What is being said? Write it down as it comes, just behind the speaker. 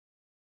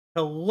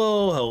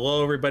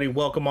Hello everybody.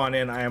 Welcome on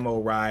in. I am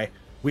Orai.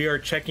 We are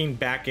checking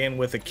back in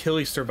with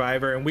Achilles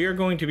Survivor, and we are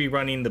going to be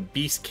running the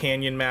Beast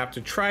Canyon map to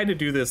try to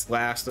do this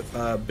last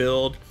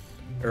build,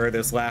 or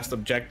this last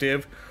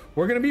objective.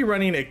 We're going to be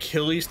running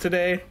Achilles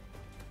today,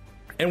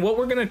 and what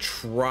we're going to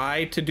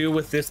try to do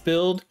with this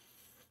build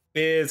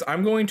is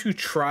I'm going to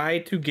try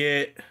to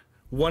get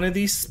one of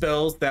these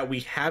spells that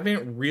we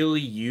haven't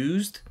really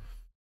used,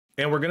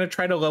 and we're gonna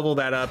try to level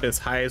that up as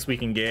high as we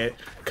can get,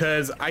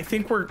 because I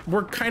think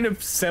we're kind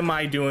of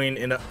semi doing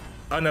an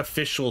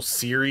unofficial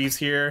series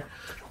here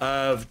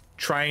of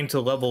trying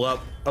to level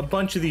up a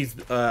bunch of these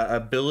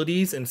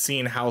abilities and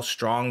seeing how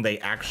strong they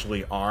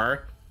actually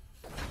are.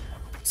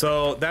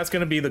 So that's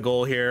gonna be the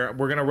goal here.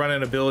 We're gonna run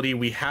an ability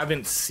we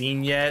haven't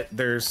seen yet.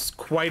 There's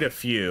quite a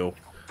few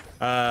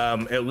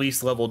at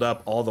least leveled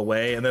up all the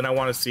way, and then I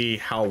want to see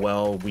how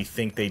well we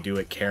think they do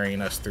at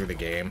carrying us through the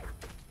game.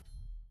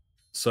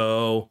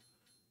 So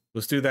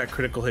let's do that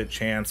critical hit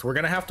chance. We're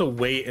gonna have to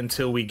wait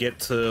until we get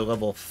to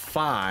level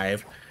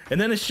 5,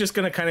 and then it's just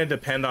gonna kind of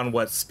depend on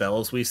what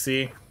spells we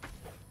see.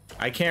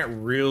 I can't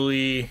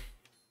really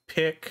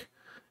pick.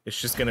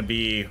 It's just gonna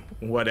be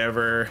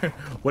whatever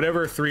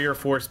whatever 3 or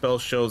 4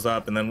 spells shows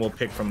up, and then we'll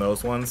pick from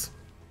those ones.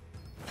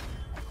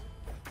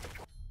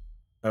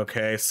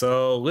 Okay,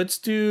 so let's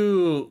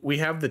do, we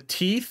have the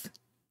Teeth,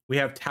 we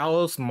have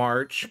Talos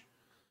March,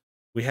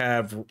 we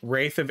have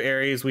Wraith of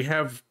Ares, we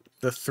have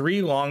the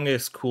 3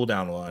 longest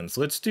cooldown ones.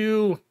 Let's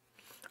do,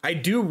 I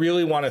do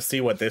really want to see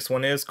what this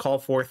one is. Call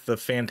forth the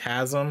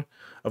phantasm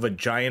of a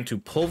giant to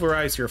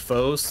pulverize your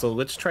foes. So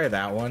let's try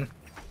that one.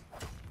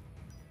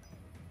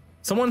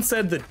 Someone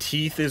said the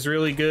Teeth is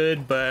really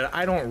good, but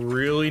I don't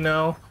really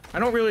know. I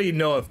don't really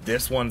know if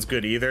this one's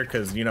good either,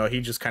 because, you know,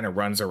 he just kind of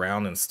runs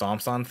around and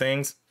stomps on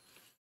things.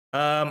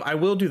 I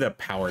will do the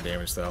power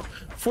damage though.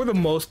 For the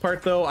most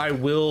part though, I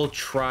will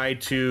try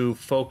to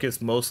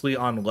focus mostly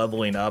on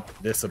leveling up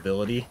this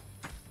ability.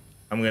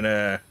 I'm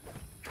gonna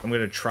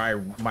try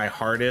my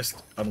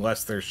hardest,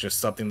 unless there's just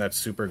something that's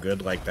super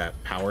good like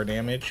that power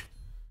damage.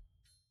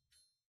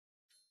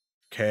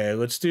 Okay,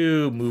 let's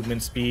do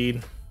movement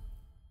speed.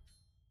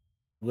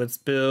 Let's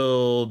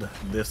build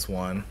this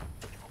one.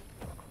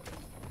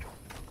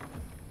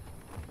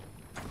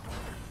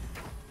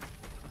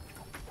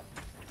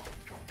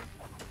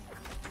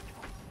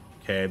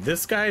 Okay,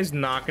 this guy's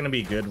not going to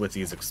be good with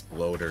these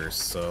exploders,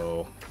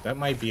 so that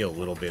might be a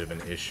little bit of an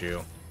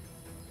issue.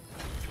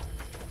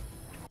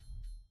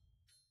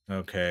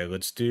 Okay,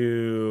 let's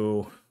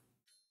do...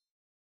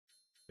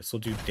 this will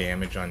do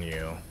damage on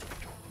you.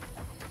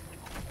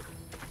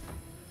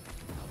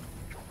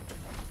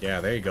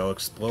 Yeah, there you go.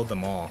 Explode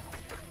them all.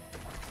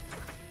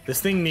 This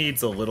thing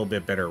needs a little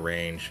bit better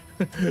range.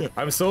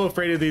 I'm so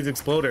afraid of these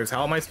exploders.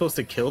 How am I supposed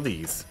to kill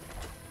these?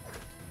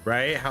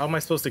 Right? How am I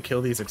supposed to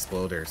kill these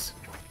exploders?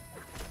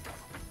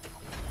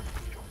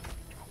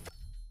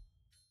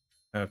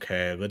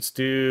 Okay, let's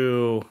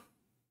do...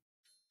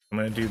 I'm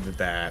gonna do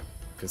that,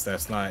 because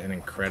that's not an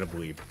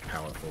incredibly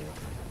powerful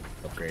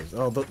upgrade.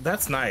 Oh,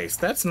 that's nice.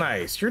 That's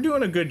nice. You're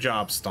doing a good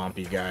job,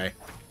 Stompy guy.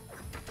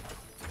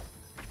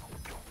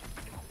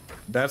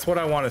 That's what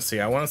I want to see.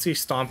 I want to see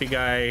Stompy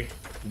guy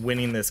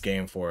winning this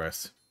game for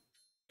us.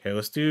 Okay,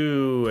 let's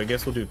do... I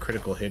guess we'll do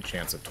critical hit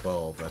chance at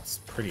 12. That's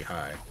pretty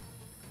high.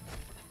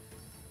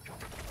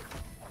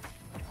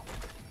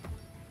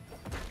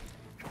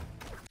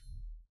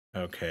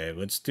 Okay,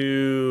 let's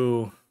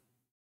do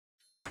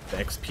the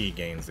XP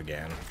gains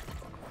again.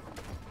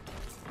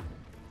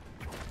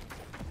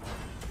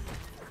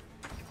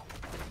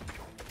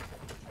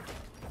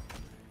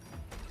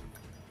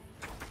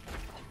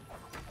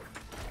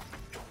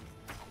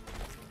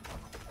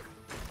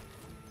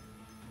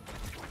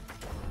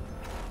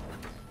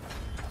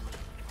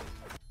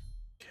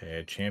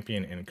 Okay,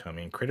 champion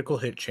incoming. Critical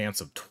hit chance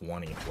of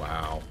 20.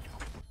 Wow.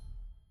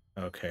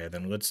 Okay,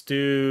 then let's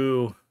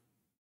do...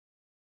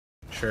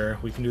 Sure,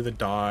 we can do the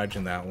dodge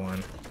in that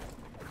one.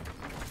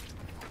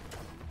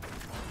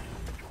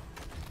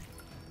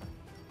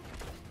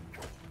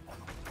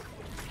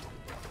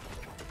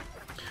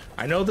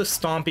 I know the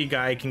Stompy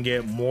guy can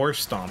get more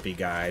Stompy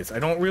guys. I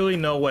don't really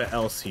know what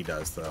else he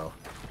does, though.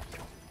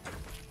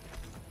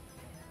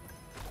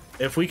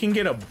 If we can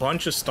get a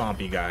bunch of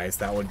Stompy guys,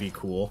 that would be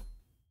cool.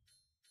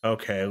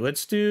 Okay,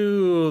 let's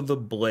do the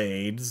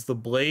blades. The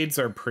blades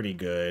are pretty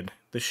good.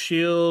 The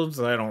shields,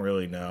 I don't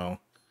really know.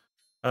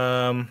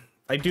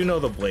 I do know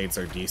the blades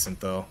are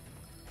decent, though.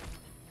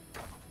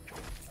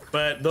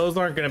 But those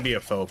aren't going to be a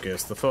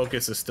focus. The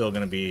focus is still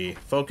going to be...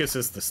 Focus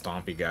is the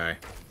Stompy guy.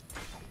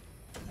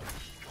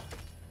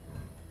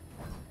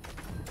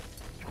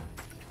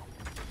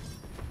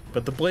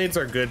 But the blades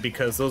are good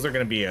because those are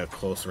going to be a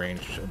close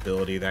range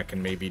ability that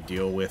can maybe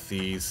deal with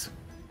these.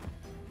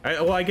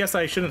 Well, I guess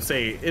I shouldn't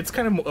say... It's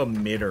kind of a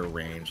midder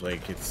range.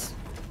 Like, it's...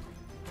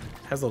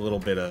 has a little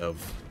bit of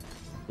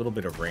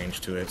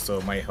range to it, so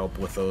it might help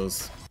with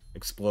those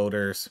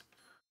exploders.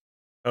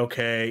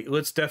 Okay,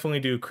 let's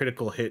definitely do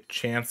critical hit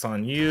chance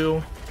on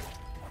you.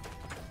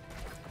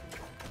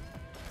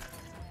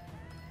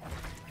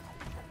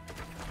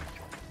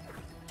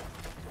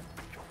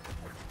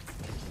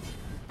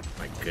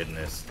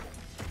 goodness.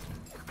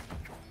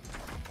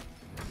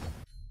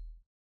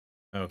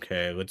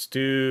 Okay, let's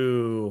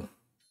do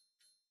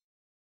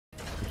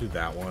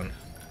that one.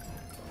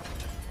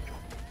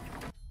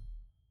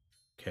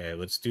 Okay,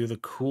 let's do the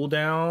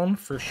cooldown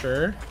for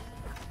sure.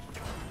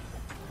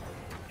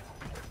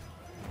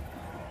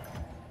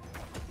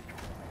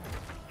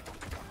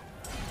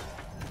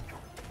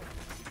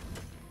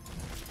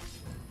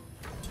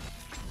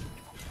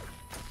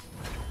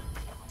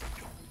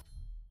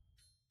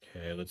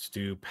 Okay, let's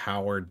do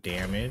power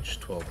damage,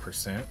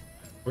 12%.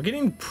 We're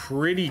getting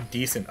pretty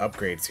decent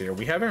upgrades here.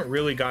 We haven't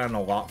really gotten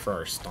a lot for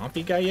our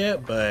Stompy guy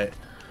yet, but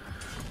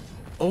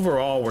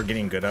overall, we're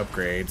getting good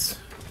upgrades.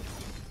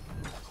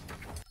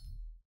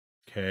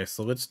 Okay,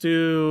 so let's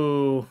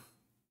do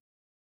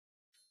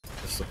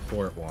the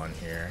support one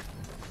here.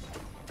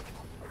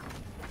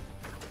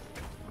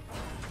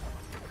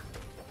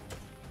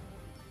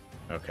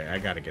 Okay, I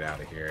gotta get out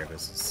of here.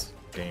 This is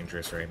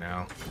dangerous right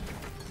now.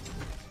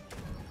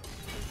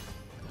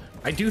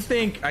 I do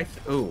think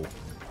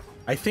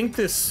I think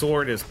this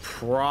sword is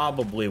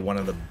probably one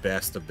of the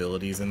best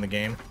abilities in the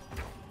game,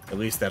 at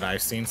least that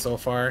I've seen so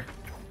far.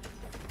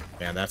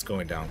 Man, that's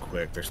going down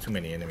quick. There's too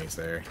many enemies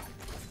there.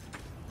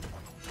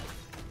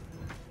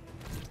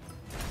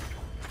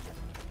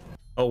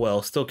 Oh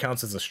well, still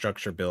counts as a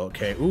structure build.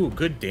 Okay, ooh,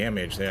 good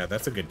damage. Yeah,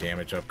 that's a good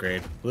damage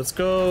upgrade. Let's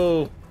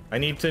go. I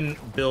need to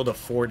build a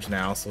forge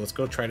now, so let's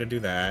go try to do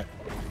that.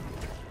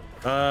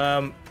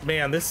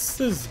 Man, this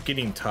is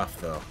getting tough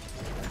though.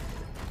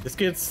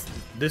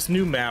 This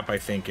new map, I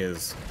think,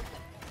 is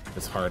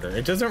harder.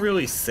 It doesn't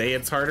really say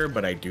it's harder,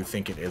 but I do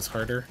think it is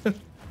harder.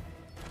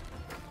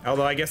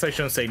 Although I guess I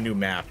shouldn't say new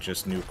map,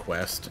 just new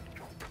quest.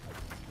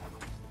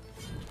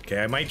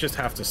 Okay, I might just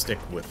have to stick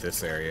with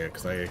this area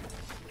because I'm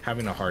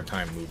having a hard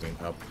time moving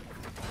up.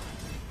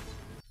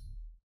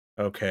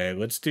 Okay,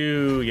 let's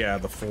do, yeah,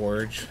 the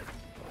forge.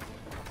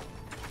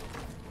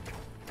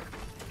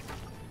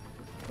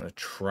 I'm gonna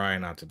try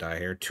not to die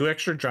here. 2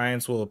 extra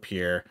giants will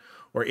appear,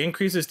 or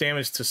increases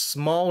damage to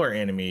smaller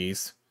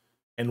enemies,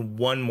 and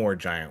 1 more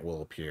giant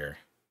will appear.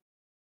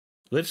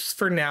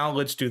 For now,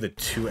 let's do the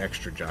 2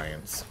 extra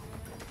giants.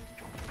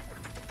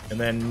 And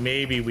then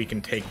maybe we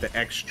can take the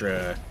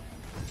extra...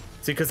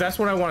 See, because that's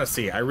what I want to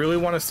see. I really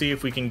want to see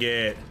if we can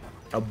get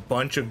a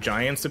bunch of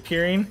giants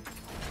appearing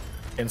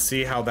and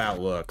see how that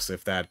looks,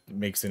 if that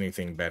makes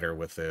anything better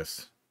with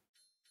this.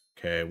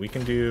 Okay, we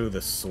can do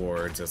the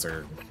swords as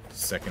our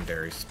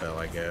secondary spell,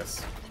 I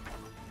guess.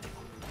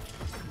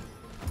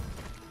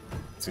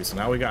 See, so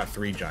now we got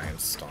 3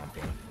 giants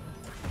stomping.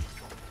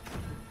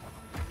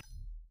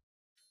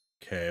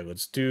 Okay,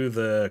 let's do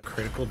the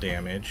critical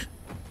damage.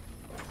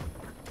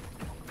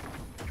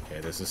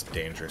 Okay, this is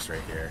dangerous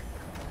right here.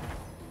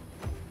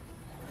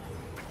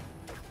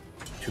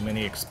 Too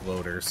many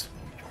exploders.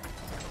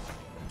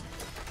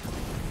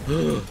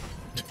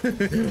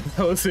 That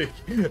was it.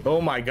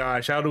 Oh my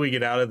gosh, how do we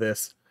get out of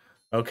this?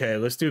 Okay,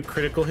 let's do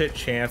critical hit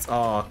chance.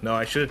 Oh, no,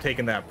 I should have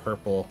taken that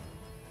purple.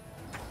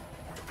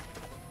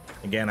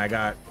 Again, I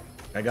got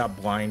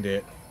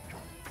blinded.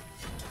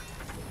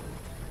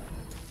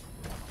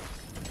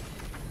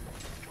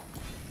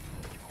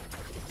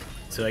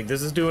 So like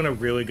this is doing a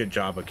really good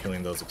job of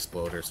killing those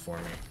exploders for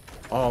me.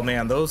 Oh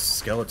man, those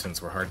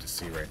skeletons were hard to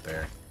see right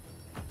there.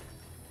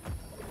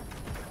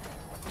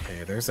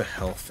 Okay, there's a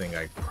health thing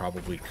I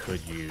probably could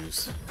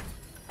use.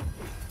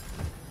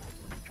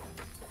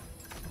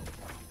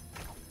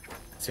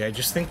 See, I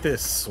just think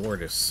this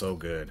sword is so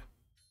good.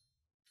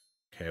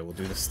 Okay, we'll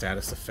do the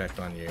status effect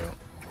on you.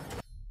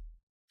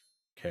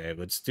 Okay,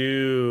 let's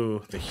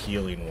do the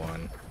healing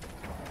one.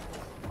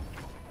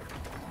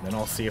 Then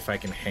I'll see if I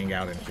can hang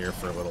out in here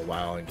for a little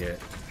while and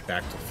get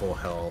back to full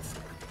health.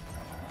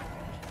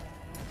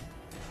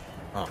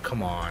 Oh,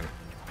 come on.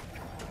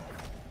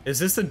 Is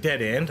this a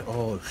dead end?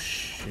 Oh,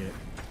 shit.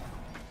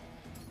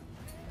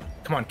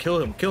 Come on,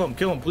 kill him, kill him,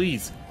 kill him,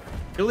 please.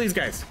 Kill these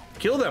guys.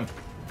 Kill them.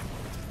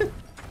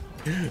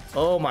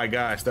 Oh my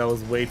gosh, that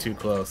was way too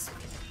close.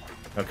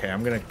 Okay,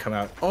 I'm gonna come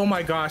out. Oh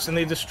my gosh, and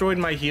they destroyed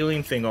my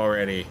healing thing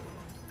already.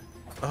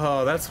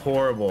 Oh, that's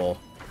horrible.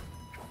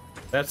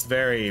 That's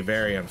very,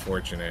 very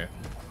unfortunate.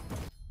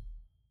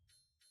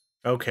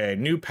 Okay,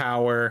 new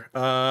power.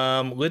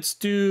 Let's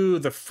do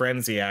the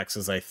frenzy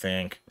axes, I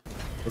think.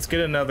 Let's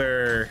get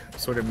another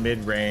sort of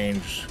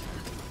mid-range,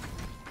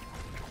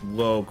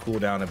 low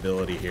cooldown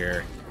ability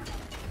here.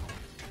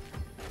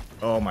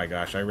 Oh my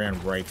gosh, I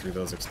ran right through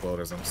those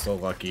exploders. I'm so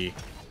lucky.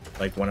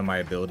 Like one of my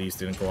abilities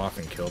didn't go off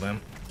and kill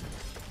them.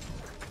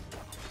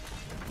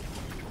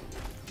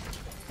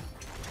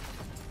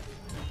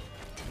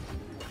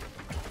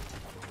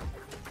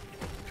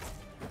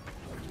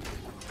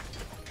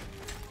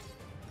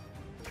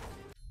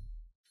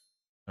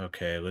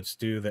 Okay, let's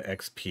do the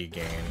XP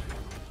gain.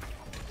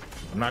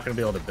 I'm not going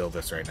to be able to build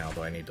this right now,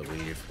 though I need to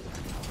leave.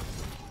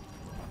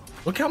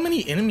 Look how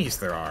many enemies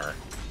there are.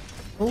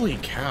 Holy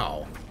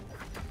cow.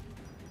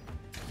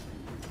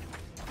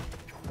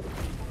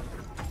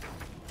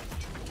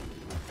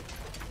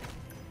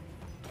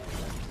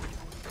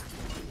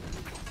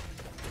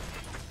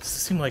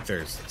 seems like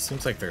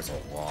there's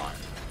a lot.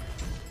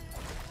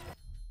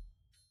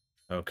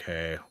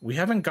 Okay, we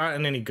haven't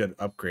gotten any good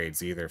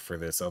upgrades either for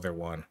this other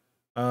one.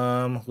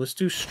 Let's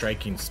do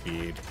striking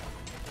speed.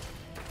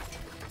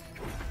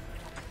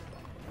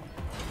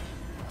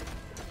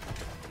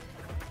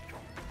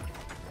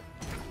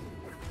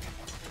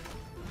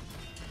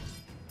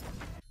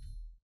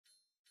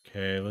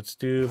 Okay, let's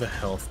do the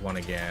health one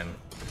again.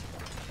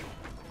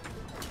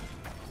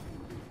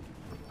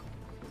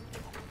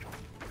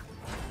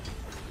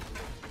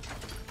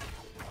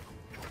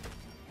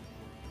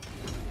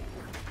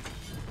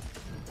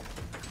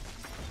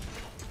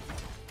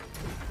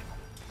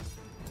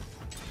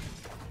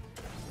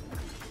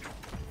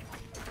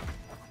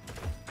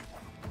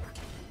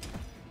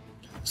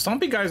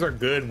 Stompy guys are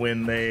good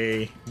when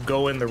they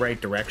go in the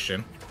right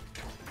direction.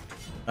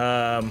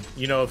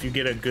 You know, if you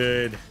get a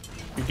good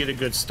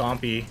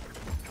Stompy,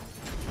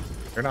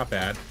 they're not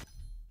bad.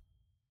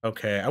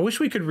 Okay, I wish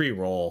we could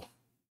re-roll.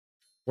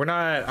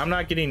 I'm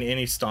not getting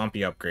any Stompy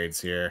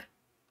upgrades here.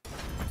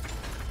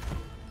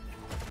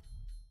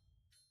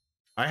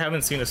 I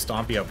haven't seen a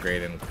Stompy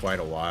upgrade in quite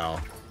a while.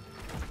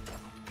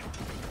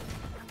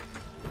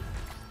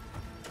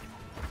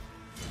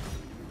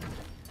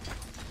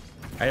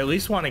 I at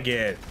least want to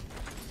get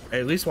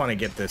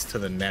this to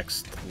the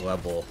next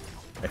level.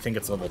 I think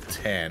it's level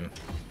 10.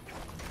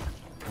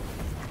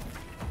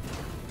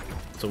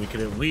 So we could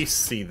at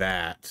least see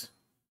that.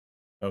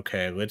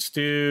 Okay, let's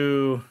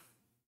do...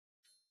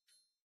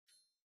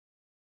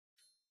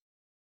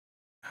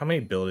 How many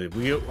buildings?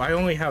 I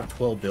only have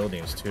 12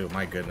 buildings too,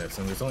 my goodness,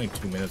 and there's only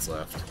 2 minutes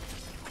left.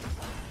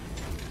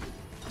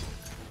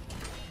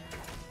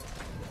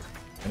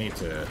 I need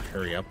to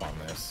hurry up on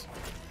this.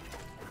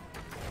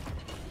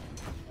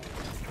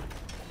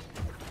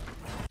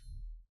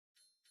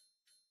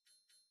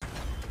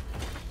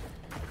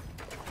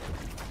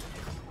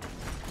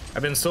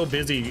 I've been so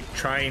busy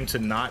trying to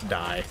not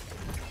die.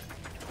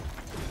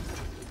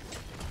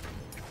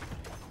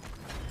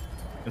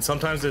 And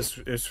sometimes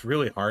it's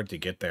really hard to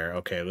get there.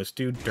 Okay, let's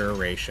do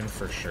duration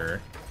for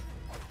sure.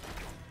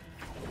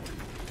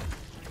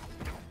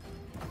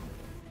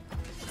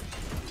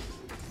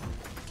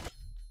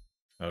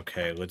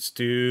 Okay, let's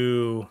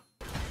do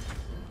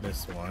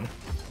this one.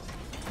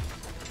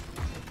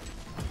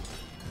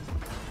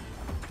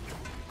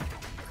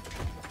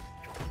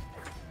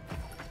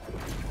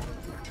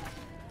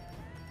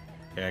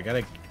 Okay, I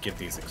gotta get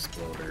these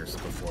exploders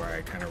before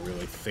I kind of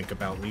really think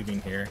about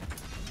leaving here.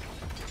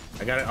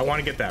 I want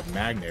to get that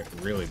magnet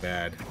really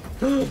bad.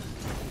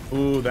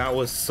 Ooh, that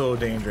was so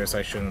dangerous.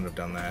 I shouldn't have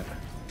done that.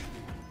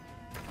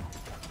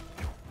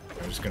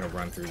 I'm just gonna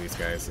run through these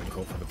guys and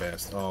hope for the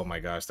best. Oh my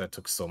gosh, that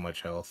took so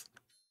much health.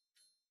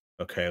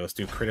 Okay, let's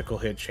do critical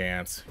hit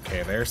chance.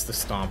 Okay, there's the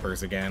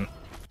stompers again.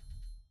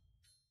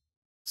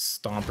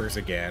 Stompers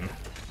again.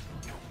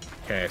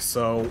 Okay,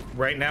 so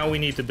right now we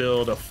need to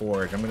build a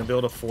forge. I'm gonna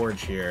build a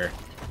forge here.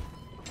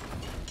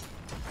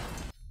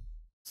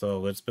 So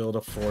let's build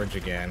a forge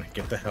again.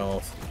 Get the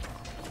health.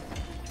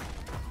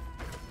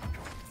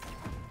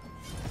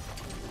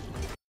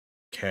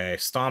 Okay,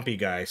 Stompy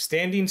guy.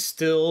 Standing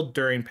still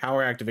during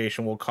power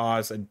activation will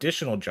cause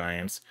additional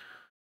giants.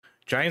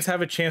 Giants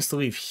have a chance to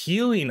leave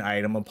healing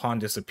item upon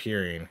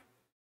disappearing.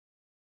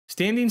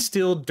 Standing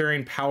still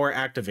during power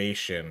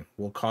activation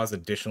will cause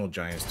additional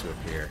giants to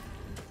appear.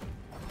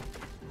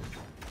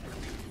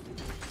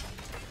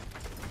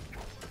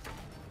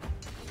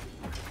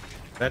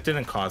 That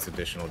didn't cause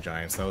additional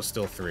giants. That was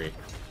still 3.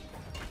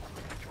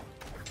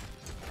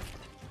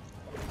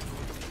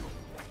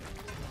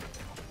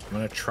 I'm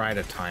gonna try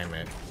to time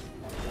it.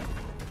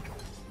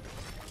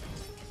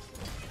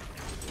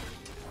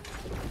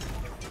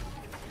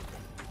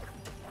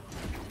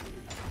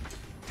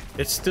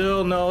 It's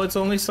still, no, it's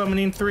only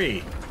summoning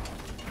 3.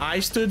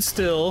 I stood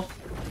still.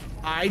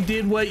 I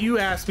did what you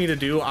asked me to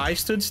do. I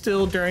stood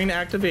still during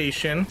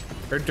activation,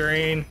 or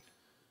during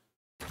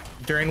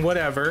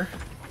whatever.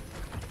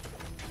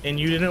 And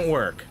you didn't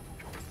work.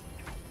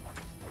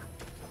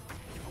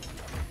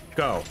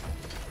 Go.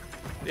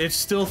 It's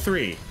still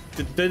 3.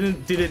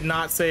 Did it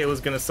not say it was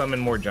gonna summon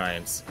more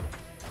giants?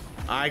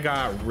 I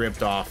got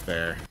ripped off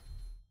there.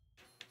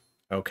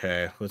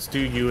 Okay, let's do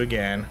you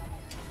again.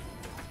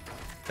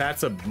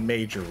 That's a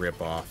major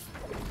ripoff.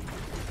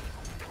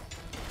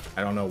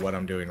 I don't know what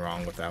I'm doing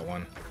wrong with that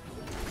one.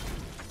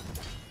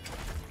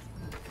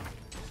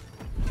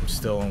 I'm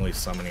still only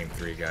summoning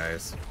 3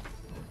 guys.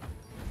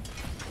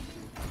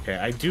 Okay,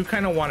 I do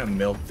kind of want to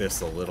milk this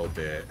a little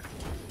bit.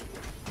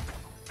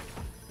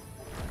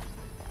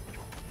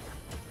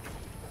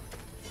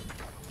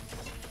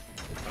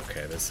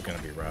 Okay, this is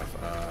gonna be rough.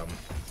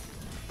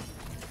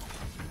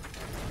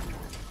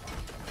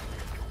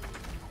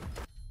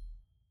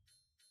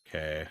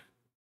 Okay.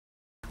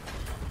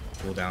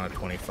 Cool down to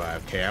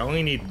 25. Okay, I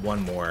only need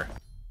 1 more.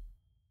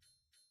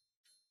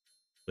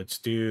 Let's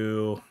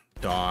do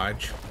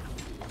dodge.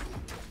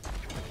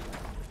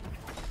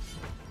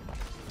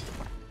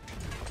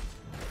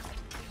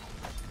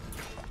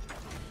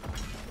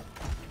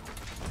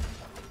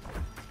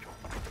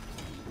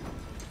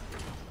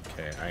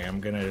 Okay, I am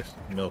gonna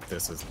milk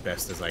this as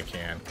best as I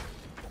can.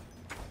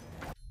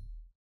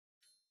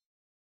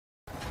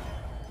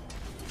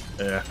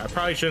 I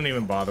probably shouldn't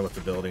even bother with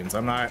the buildings.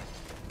 I'm not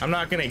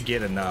gonna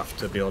get enough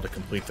to be able to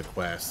complete the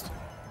quest.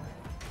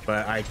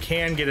 But I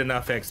can get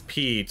enough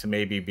XP to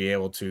maybe be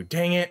able to,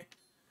 dang it,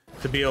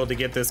 to be able to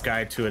get this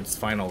guy to its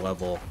final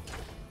level.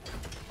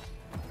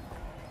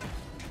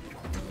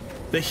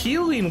 The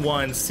healing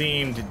one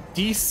seemed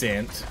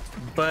decent,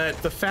 but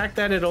the fact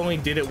that it only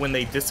did it when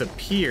they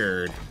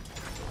disappeared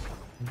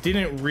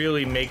didn't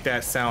really make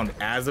that sound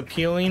as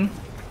appealing.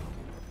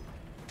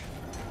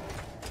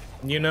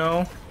 You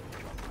know?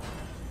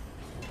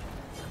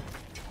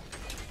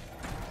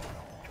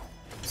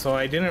 So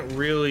I didn't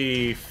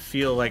really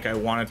feel like I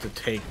wanted to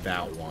take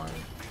that one.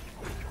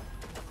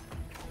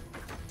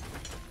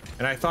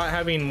 And I thought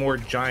having more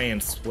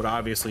giants would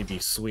obviously be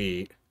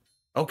sweet.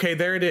 Okay,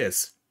 there it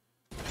is.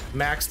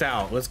 Maxed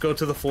out. Let's go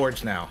to the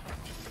forge now.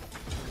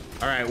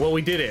 All right, well,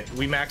 we did it.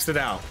 We maxed it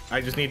out.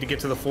 I just need to get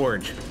to the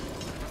forge.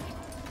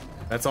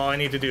 That's all I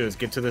need to do is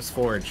get to this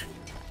forge.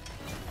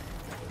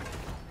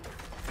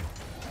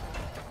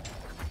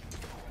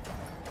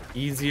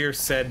 Easier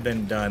said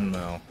than done,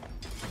 though.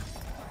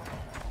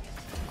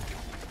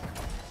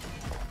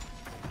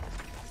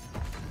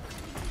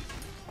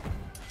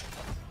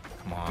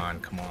 Come on,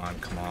 come on,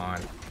 come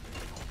on.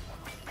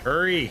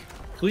 Hurry.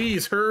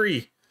 Please,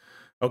 hurry.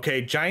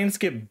 Okay, giants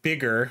get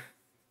bigger.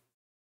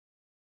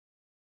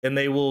 And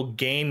they will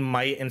gain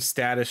might and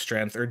status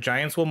strength, or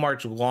giants will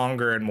march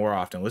longer and more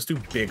often. Let's do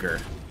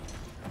bigger.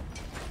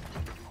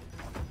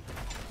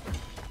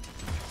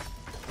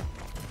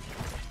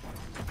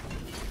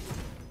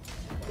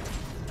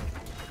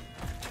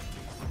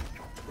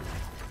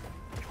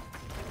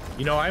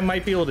 You know, I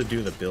might be able to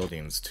do the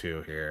buildings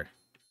too here.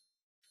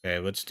 Okay,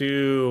 let's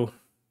do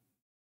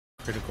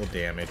critical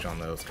damage on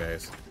those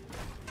guys.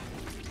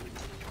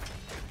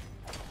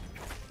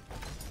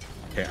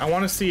 Okay, I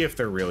want to see if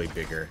they're really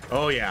bigger.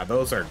 Oh yeah,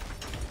 those are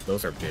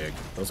big.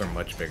 Those are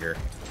much bigger.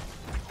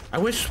 I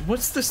wish,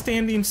 what's the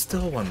standing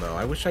still one though?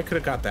 I wish I could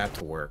have got that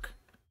to work.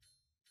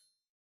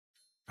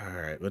 All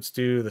right, let's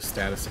do the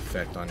status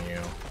effect on you.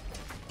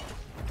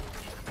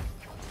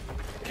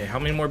 Okay, how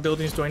many more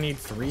buildings do I need?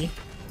 3?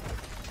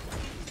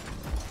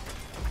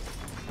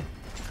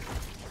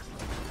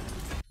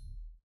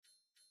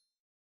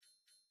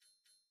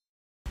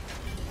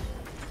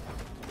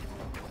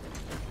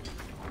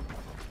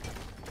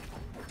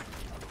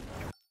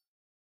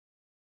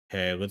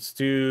 Okay, let's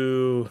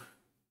do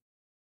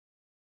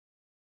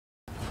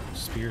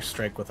spear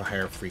strike with a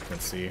higher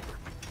frequency.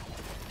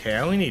 Okay,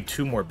 I only need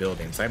 2 more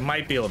buildings. I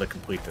might be able to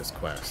complete this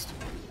quest.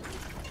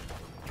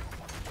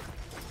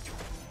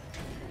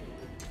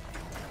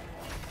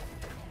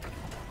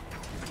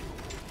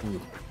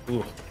 Ooh,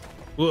 ooh,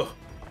 ooh.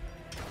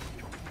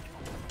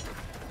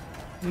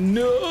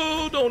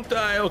 No, don't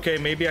die. Okay,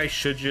 maybe I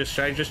should just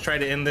try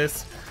to end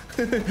this?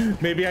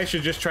 Maybe I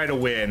should just try to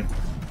win.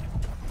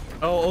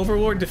 Oh,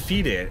 Overlord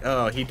defeated.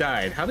 Oh, he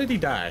died. How did he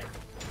die?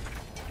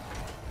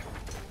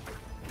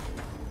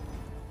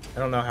 I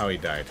don't know how he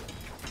died.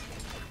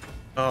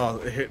 Oh,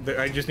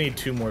 I just need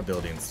 2 more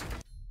buildings.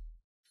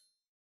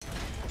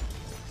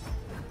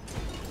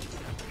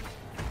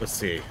 Let's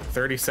see.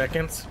 30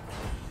 seconds.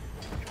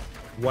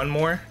 1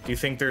 more? Do you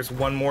think there's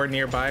 1 more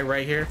nearby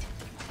right here?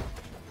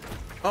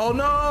 Oh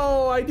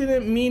no! I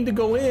didn't mean to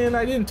go in.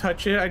 I didn't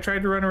touch it. I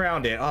tried to run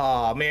around it.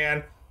 Oh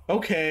man.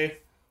 Okay.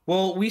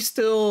 Well, we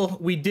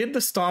did the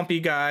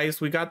Stompy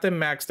guys. We got them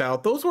maxed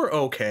out. Those were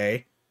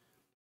okay.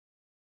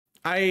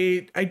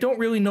 I don't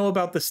really know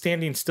about the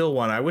standing still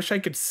one. I wish I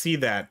could see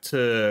that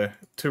to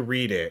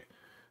read it.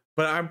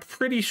 But I'm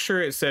pretty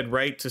sure it said,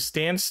 right, to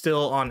stand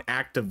still on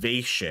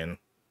activation.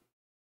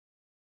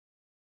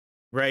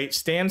 Right?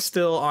 Stand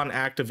still on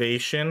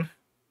activation.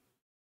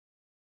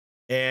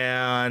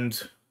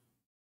 And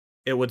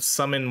it would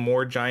summon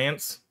more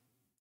giants.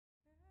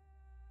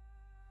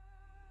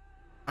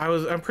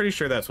 I'm pretty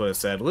sure that's what it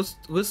said.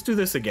 Let's do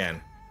this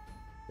again.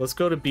 Let's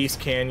go to Beast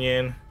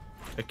Canyon,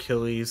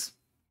 Achilles.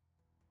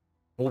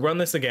 We'll run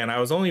this again. I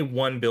was only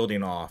 1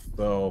 building off,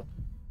 so.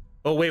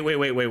 Oh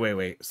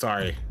wait.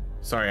 Sorry,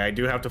 I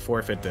do have to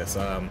forfeit this.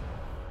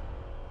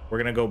 We're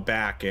gonna go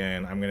back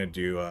and I'm gonna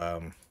do I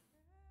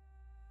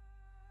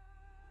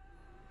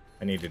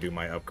need to do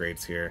my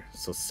upgrades here.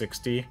 So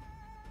 60.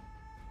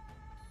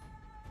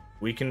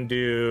 We can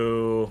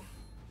do.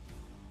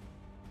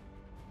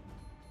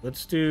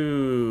 Let's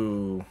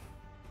do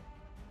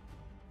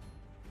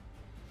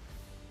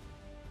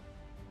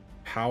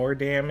power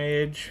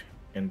damage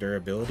and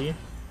durability.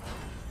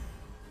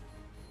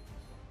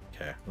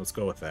 Okay, let's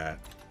go with that.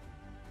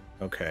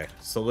 Okay,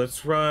 so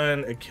let's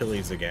run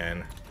Achilles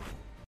again.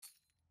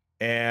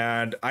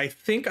 And I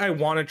think I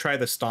want to try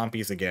the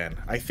Stompies again.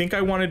 I think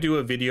I want to do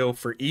a video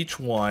for each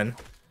one.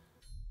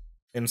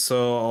 And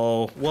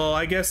so, well,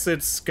 I guess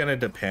it's gonna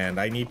depend.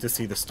 I need to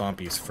see the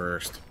Stompies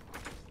first.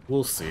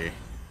 We'll see.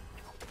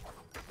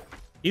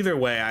 Either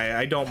way,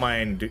 I don't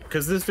mind,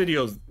 because this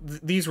video,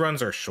 these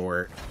runs are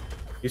short.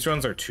 These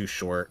runs are too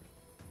short.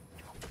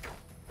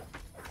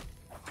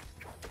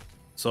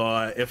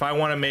 So if I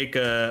want to make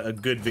a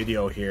good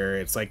video here,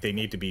 it's like they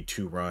need to be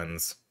 2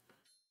 runs.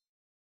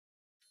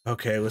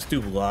 Okay, let's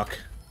do luck.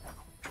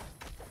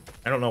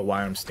 I don't know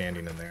why I'm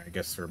standing in there. I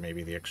guess for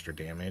maybe the extra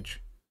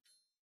damage.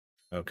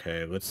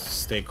 Okay, let's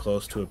stay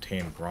close to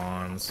obtain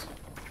bronze.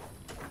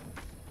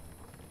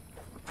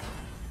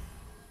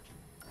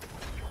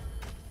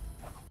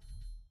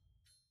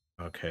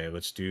 Okay,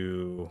 let's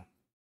do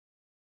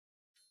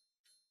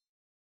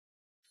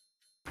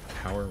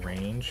power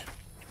range.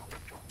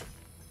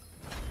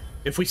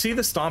 If we see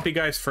the stompy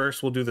guys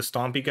first, we'll do the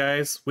stompy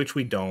guys, which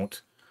we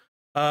don't.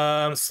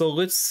 So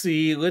let's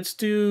see. Let's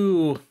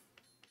do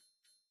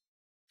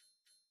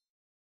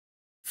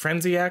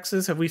frenzy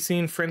axes. Have we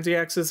seen frenzy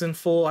axes in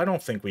full? I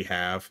don't think we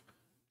have.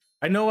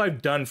 I know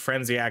I've done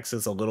frenzy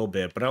axes a little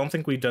bit, but I don't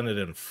think we've done it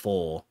in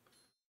full.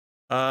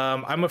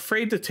 I'm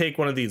afraid to take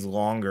one of these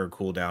longer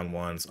cooldown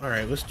ones. All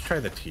right, let's try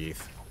the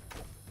teeth.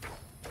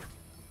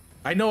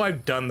 I know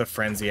I've done the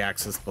frenzy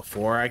axes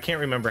before. I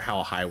can't remember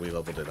how high we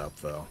leveled it up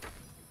though.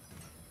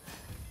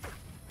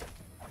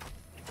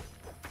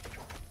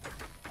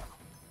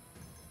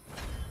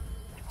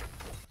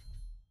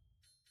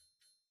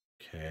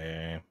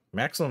 Okay,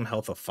 maximum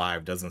health of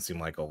 5 doesn't seem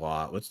like a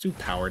lot. Let's do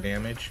power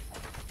damage.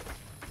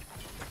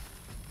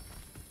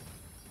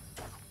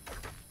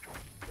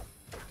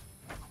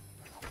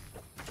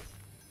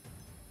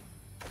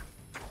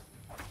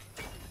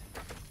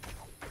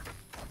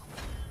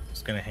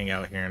 Just gonna hang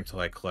out here until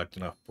I collect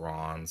enough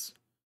bronze.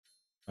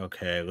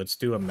 Okay, let's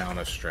do amount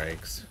of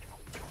strikes.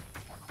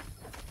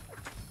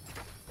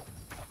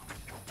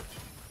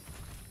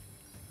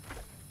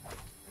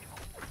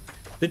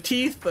 The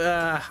teeth,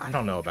 I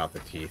don't know about the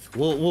teeth.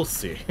 We'll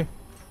see.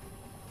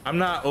 I'm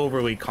not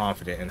overly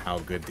confident in how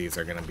good these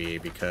are gonna be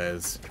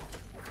because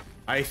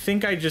I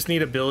think I just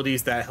need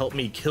abilities that help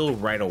me kill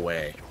right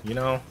away, you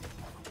know?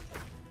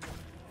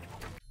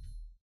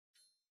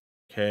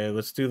 Okay,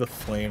 let's do the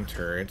flame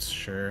turrets,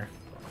 sure.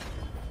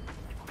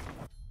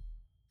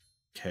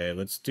 Okay,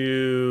 let's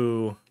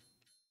do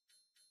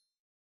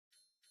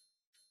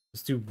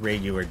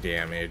regular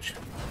damage.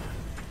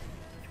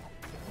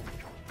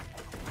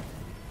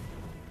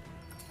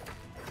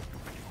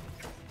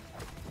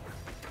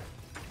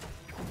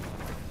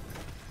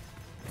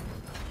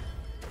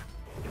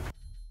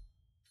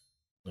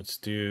 Let's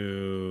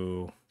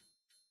do...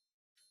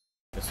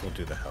 Guess we'll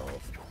do the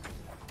health.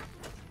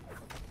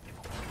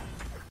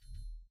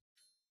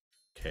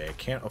 Okay,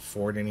 can't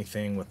afford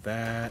anything with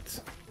that.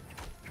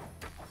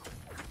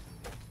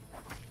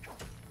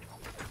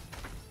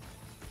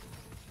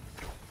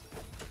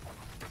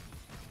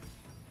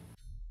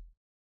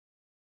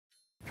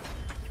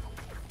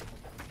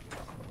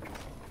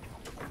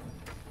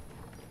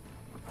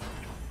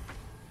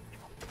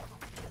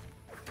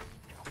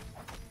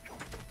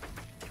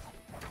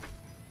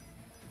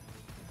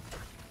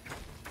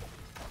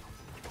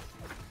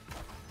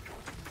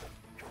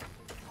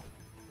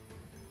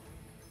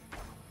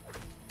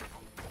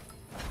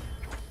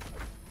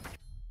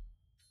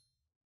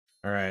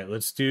 Alright,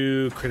 let's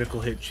do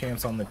critical hit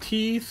chance on the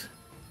teeth.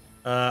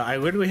 I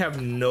literally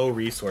have no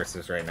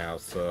resources right now,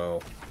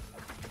 so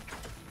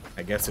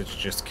I guess it's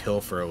just kill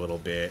for a little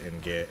bit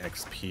and get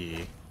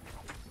XP.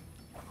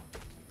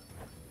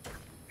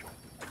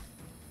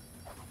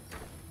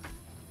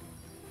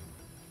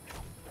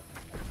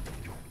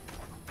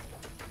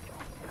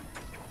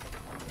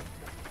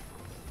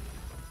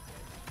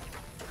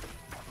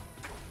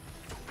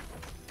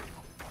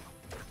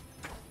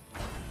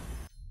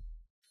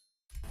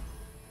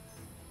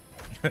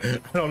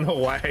 I don't know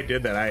why I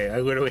did that. I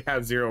literally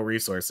have 0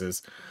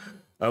 resources.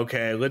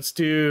 Okay, let's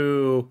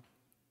do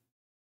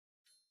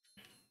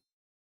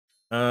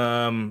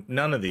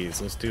none of these.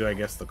 Let's do, I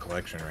guess, the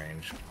collection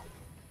range.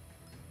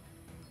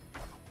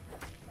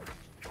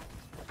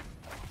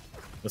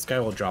 This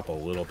guy will drop a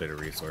little bit of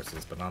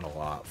resources, but not a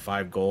lot.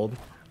 5 gold.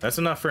 That's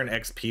enough for an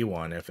XP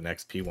one if an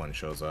XP one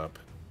shows up.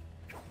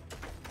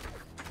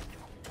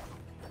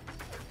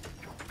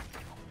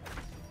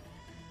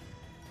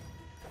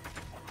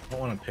 I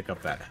don't want to pick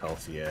up that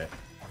health yet.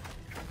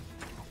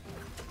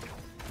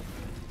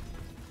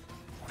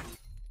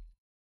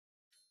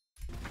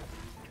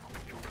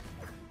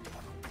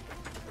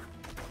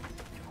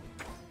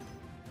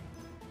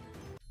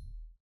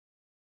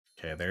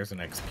 Okay, there's an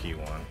XP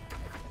one.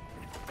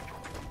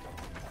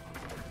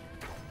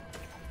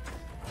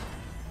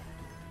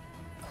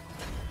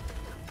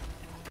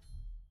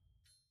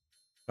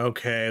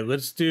 Okay,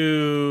 let's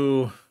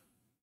do,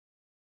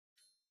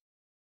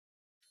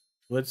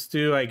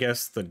 I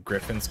guess, the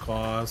Griffin's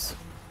Claws.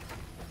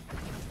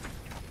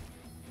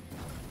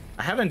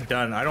 I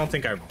don't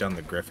think I've done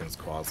the Griffin's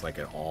Claws, like,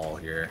 at all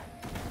here.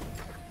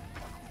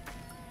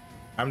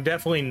 I'm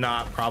definitely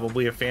not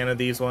probably a fan of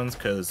these ones,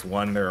 because,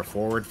 one, they're a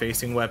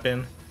forward-facing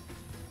weapon.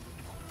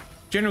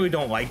 Generally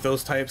don't like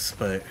those types,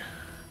 but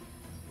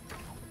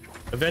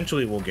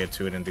eventually we'll get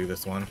to it and do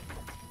this one.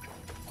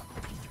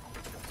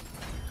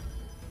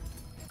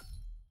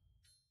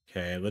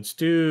 Okay, let's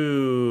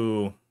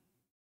do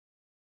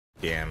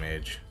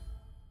damage.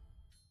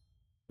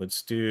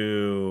 Let's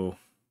do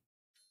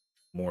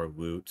more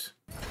loot.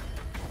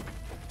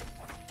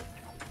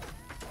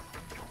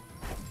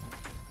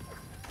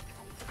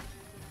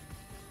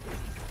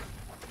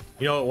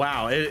 You know,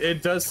 wow,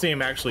 it does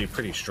seem actually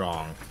pretty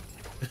strong.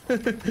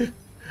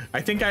 I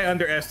think I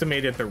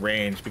underestimated the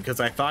range because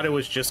I thought it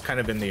was just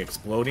kind of in the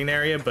exploding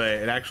area, but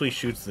it actually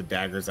shoots the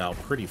daggers out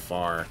pretty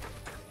far.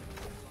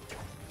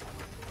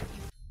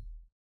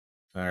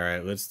 All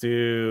right, let's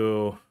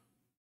do...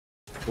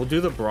 We'll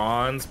do the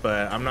bronze,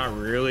 but I'm not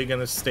really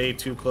going to stay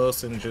too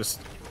close and just...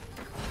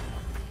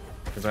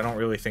 Because I don't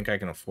really think I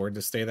can afford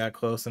to stay that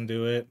close and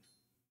do it.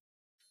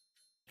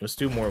 Let's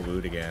do more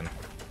loot again.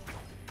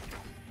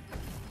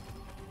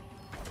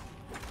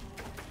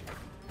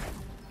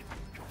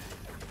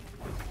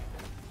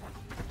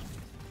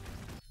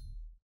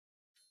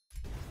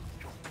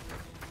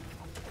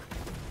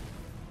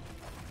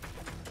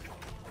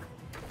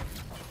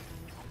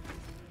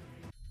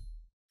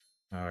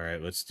 All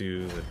right, let's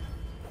do the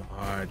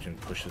dodge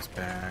and push us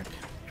back.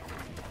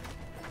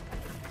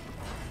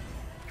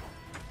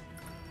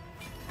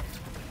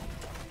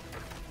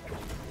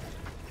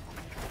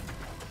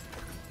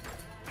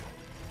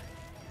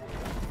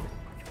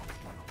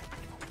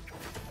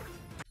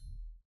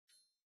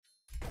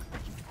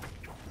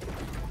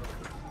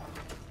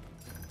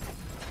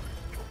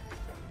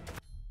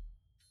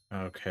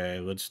 Okay,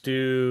 let's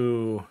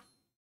do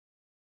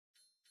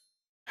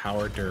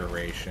power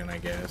duration, I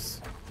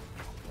guess.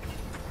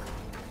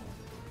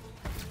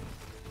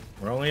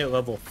 We're only at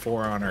level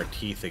 4 on our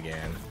teeth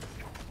again.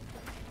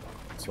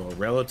 So a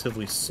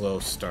relatively slow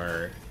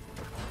start.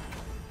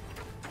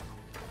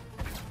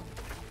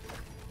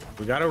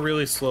 We got a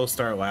really slow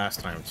start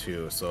last time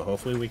too, so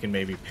hopefully we can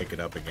maybe pick it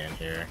up again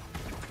here.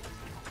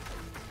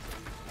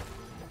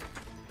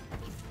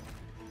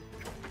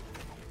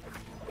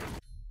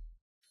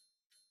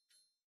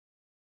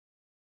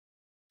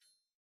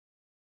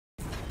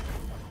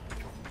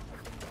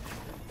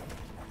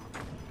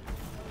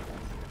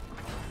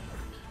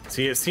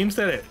 See, it seems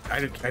that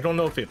I don't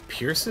know if it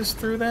pierces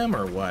through them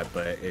or what,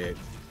 but it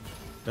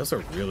does a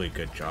really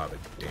good job at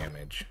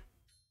damage.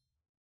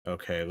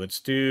 Okay, let's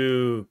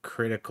do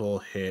critical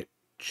hit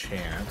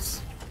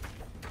chance.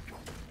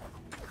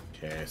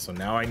 Okay, so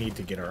now I need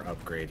to get our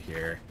upgrade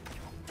here.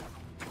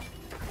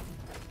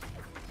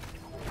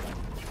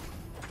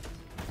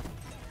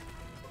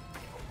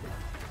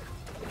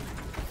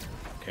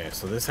 Okay,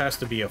 so this has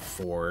to be a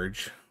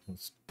forge.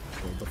 Let's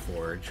build the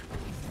forge.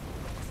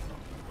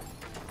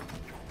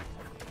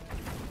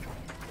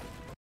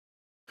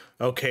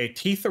 Okay,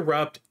 teeth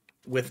erupt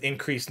with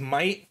increased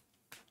might.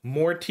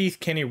 More teeth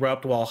can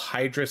erupt while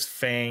Hydra's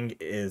Fang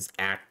is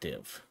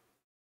active.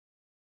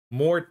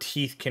 More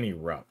teeth can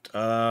erupt.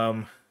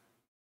 While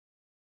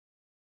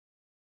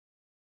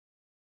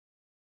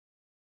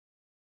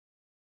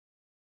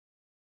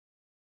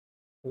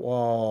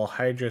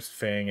Hydra's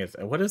Fang is...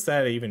 What does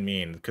that even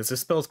mean? Because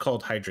this spell's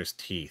called Hydra's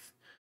Teeth.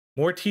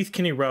 More teeth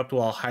can erupt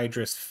while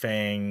Hydra's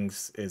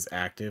Fangs is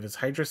active. Is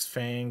Hydra's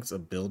Fangs a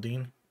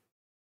building?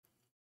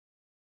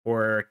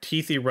 Or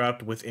teeth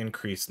erupt with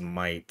increased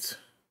might.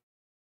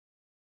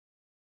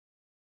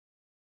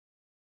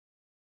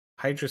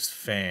 Hydra's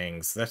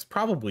Fangs. That's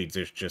probably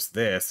just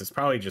this. It's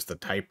probably just a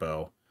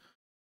typo.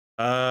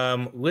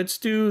 Let's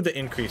do the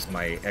increased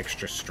might,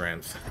 extra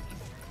strength.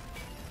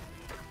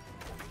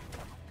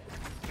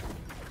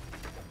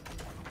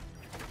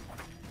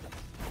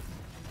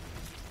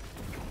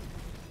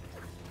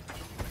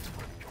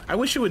 I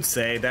wish it would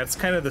say. That's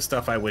kind of the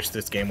stuff I wish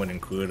this game would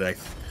include.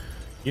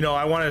 You know,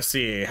 I want to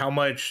see how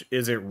much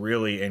is it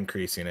really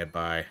increasing it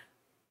by.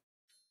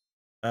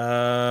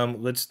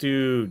 Let's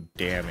do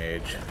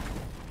damage.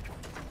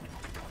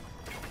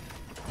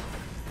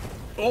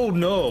 Oh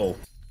no.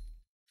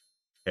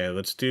 Okay,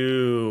 let's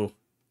do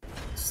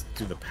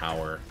the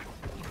power.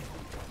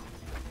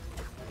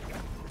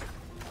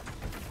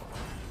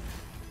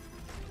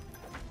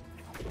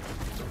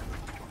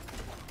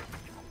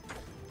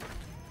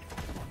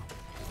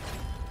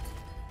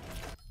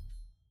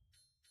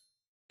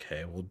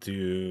 Okay, we'll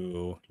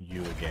do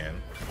you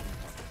again.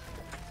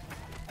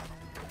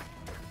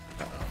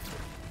 Uh-oh.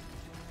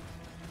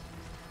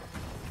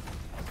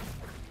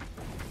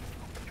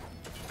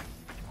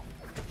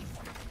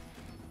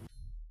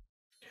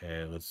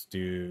 Okay, let's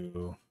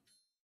do...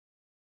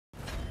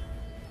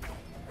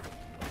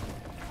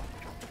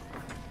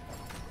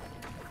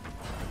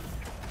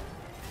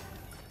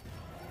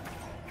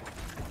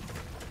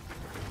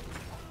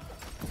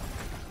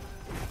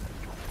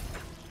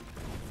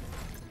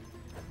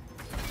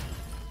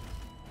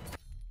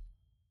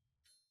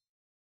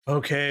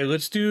 Okay,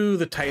 let's do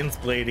the Titan's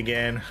Blade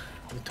again.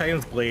 The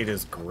Titan's Blade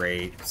is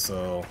great,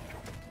 so...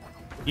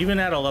 Even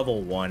at a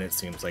level 1, it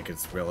seems like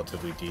it's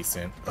relatively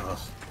decent. Ugh.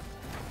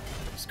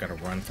 Just gotta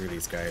run through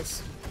these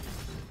guys.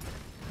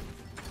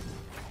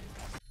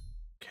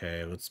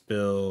 Okay, let's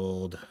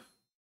build...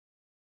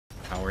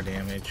 power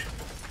damage.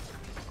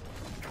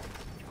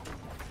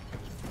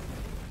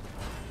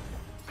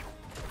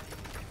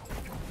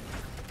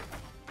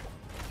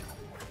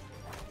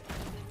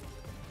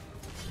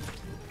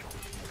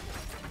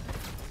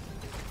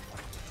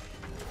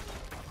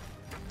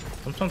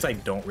 Sometimes I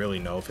don't really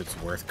know if it's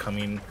worth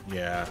coming.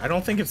 Yeah, I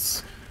don't think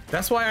it's...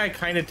 That's why I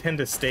kind of tend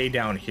to stay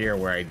down here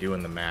where I do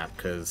in the map,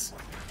 because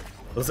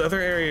those other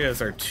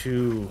areas are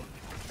too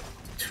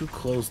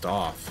closed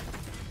off.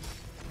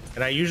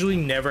 And I usually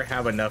never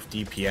have enough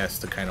DPS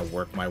to kind of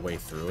work my way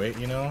through it,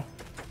 you know?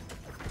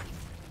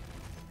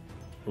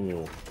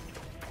 Ooh.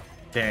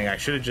 Dang, I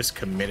should have just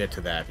committed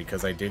to that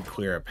because I did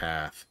clear a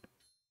path.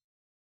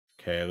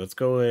 Okay, let's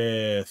go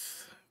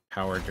with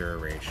power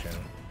duration.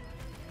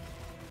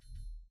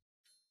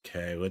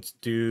 Okay, let's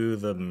do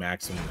the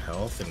maximum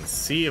health and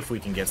see if we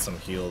can get some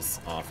heals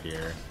off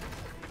here.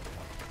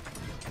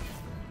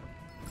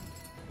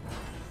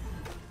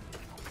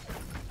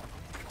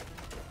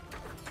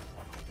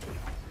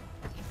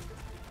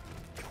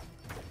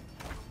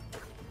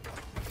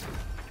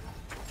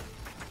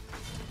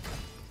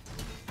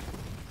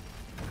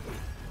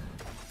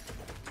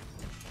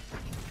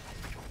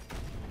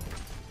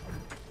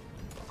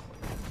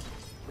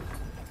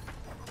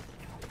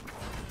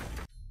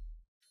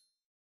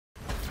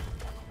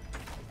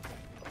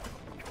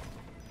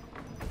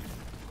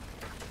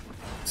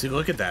 See,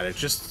 look at that. It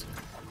just,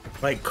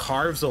 like,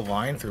 carves a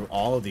line through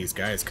all of these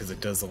guys because it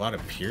does a lot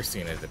of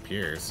piercing, it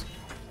appears.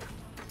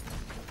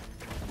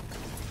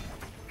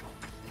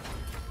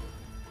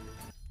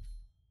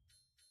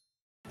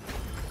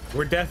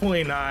 We're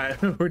definitely not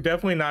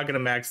going to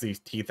max these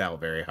teeth out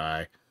very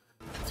high.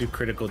 Let's do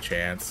critical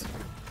chance.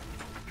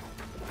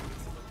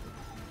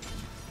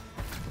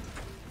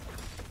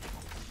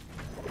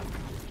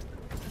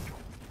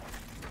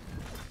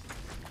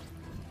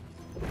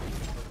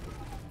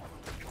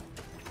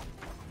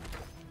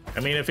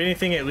 I mean, if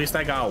anything, at least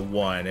I got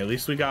one. At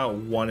least we got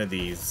one of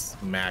these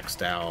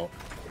maxed out.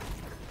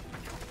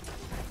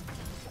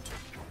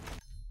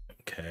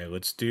 Okay,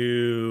 let's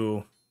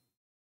do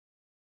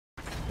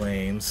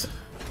flames.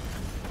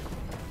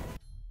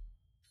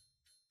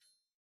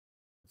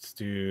 Let's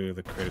do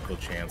the critical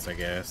chance, I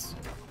guess.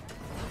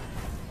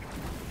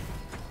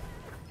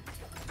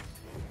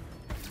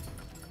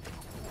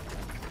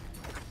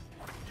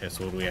 Okay,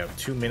 so what do we have?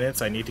 2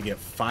 minutes. I need to get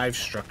 5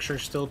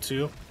 structures still,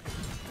 too.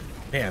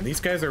 Man, these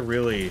guys are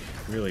really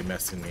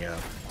messing me up.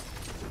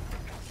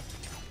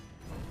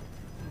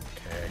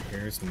 Okay,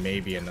 here's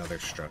maybe another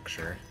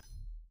structure.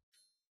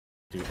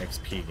 Do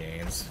XP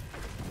gains.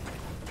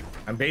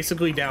 I'm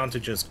basically down to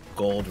just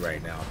gold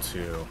right now,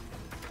 too.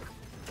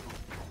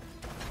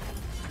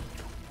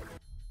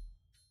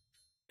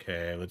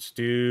 Okay, let's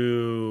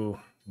do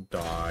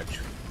dodge.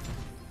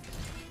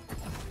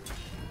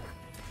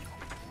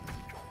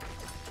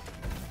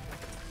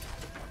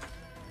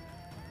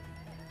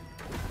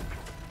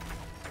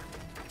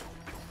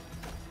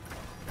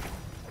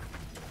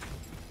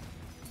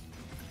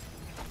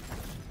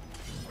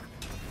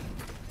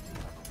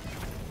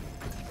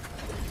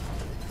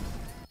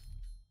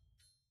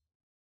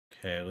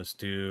 Okay, let's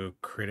do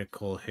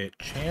critical hit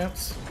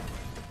chance.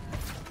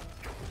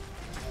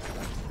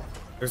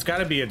 There's got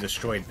to be a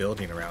destroyed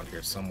building around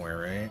here somewhere,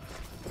 right?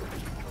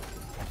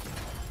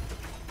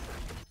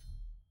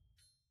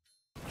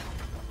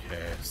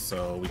 Okay,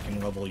 so we can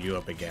level you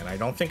up again. I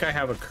don't think I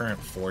have a current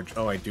forge.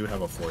 Oh, I do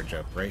have a forge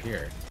up right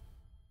here.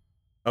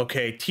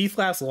 Okay, teeth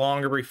last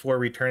longer before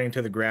returning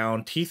to the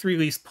ground. Teeth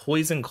release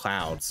poison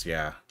clouds.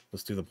 Yeah,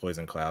 let's do the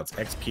poison clouds.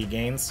 XP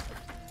gains.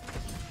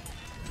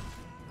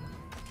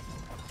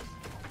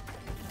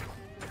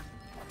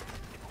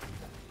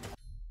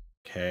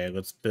 Okay,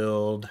 let's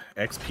build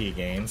XP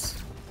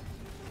gains.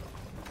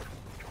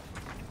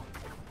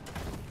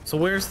 So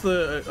where's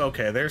the...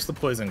 Okay, there's the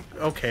poison.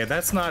 Okay,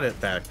 that's not it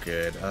that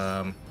good.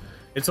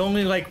 It's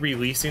only like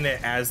releasing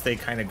it as they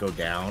kind of go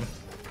down.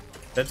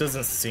 That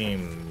doesn't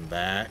seem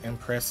that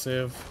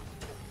impressive.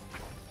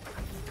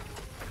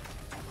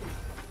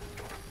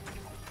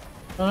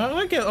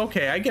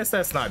 Okay, I guess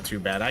that's not too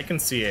bad. I can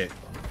see it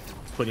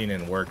putting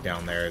in work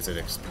down there as it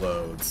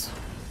explodes.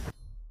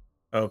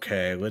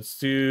 Okay, let's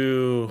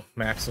do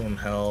maximum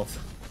health.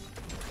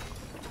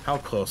 How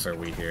close are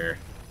we here?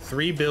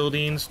 3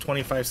 buildings,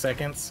 25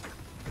 seconds.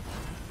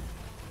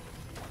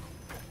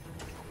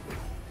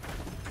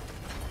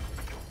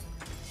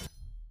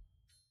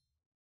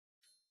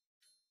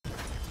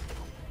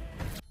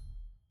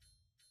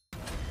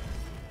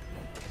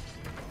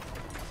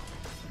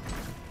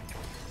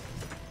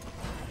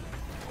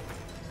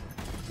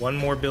 One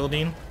more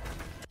building.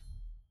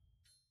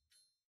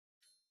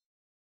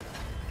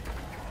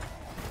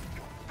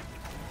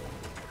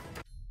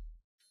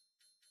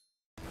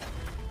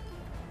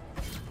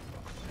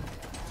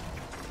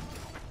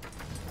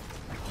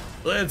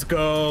 Let's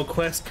go,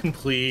 quest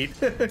complete.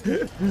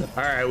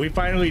 All right, we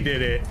finally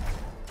did it.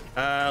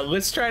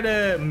 Let's try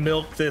to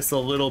milk this a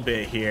little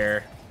bit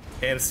here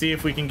and see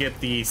if we can get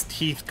these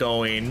teeth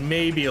going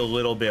maybe a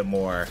little bit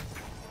more.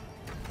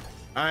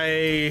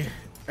 I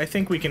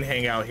think we can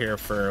hang out here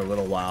for a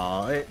little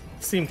while. It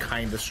seemed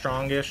kind of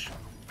strongish.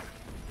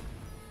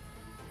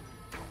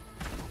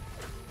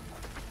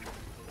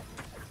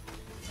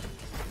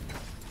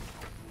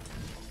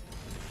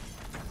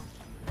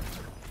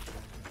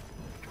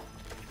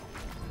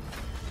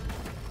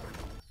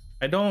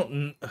 I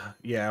don't...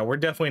 Yeah, we're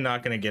definitely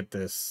not going to get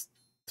this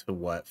to,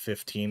 what,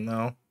 15,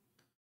 though?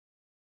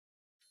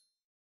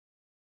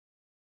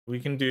 We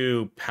can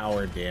do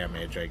power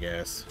damage, I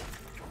guess.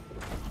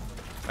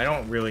 I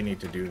don't really need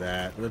to do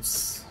that.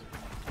 Let's...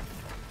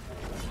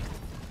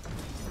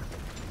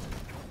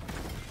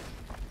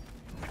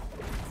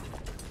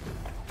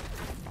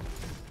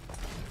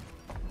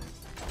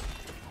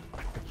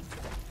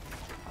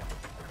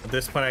 At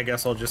this point, I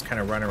guess I'll just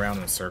kind of run around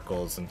in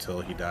circles until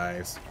he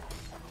dies.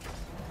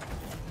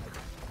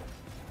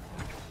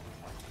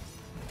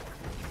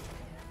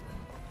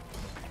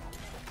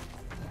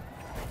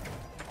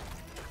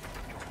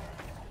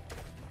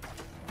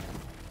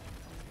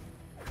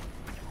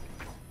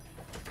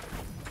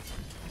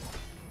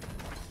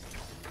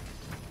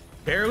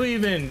 Barely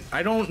even...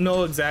 I don't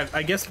know exactly...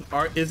 I guess...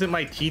 is it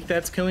my teeth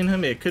that's killing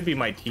him? It could be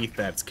my teeth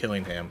that's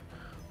killing him.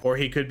 Or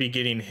he could be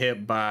getting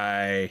hit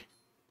by...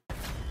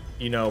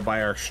 you know,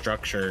 by our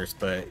structures,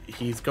 but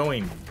he's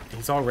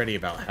already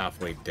about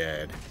halfway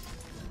dead.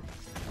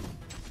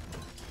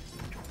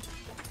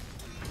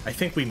 I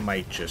think we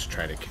might just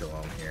try to kill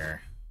him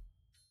here.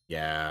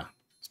 Yeah,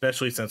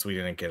 especially since we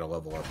didn't get a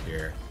level up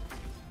here.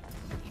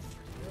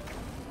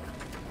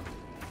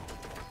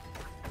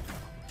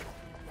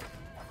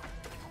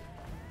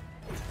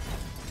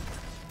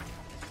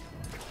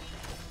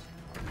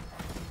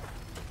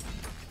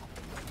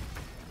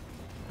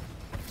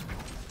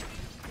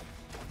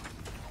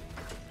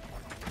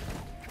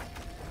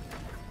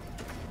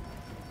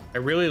 I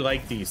really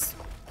like these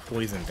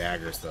poison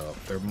daggers, though.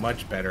 They're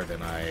much better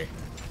than I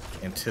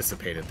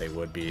anticipated they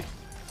would be.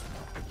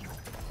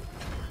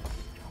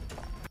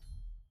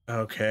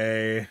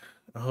 Okay.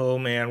 Oh,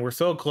 man, we're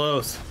so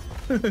close.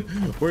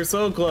 We're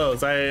so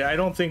close. I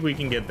don't think we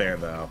can get there,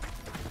 though.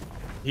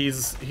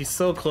 He's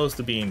so close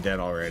to being dead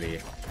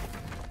already.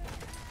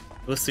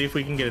 Let's see if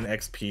we can get an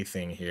XP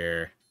thing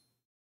here.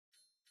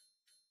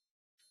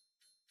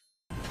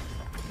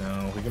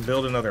 No, we can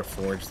build another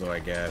forge, though, I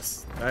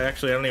guess. I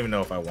don't even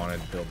know if I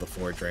wanted to build the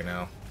forge right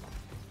now.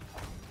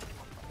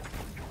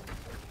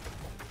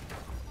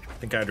 I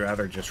think I'd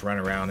rather just run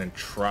around and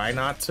try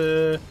not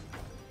to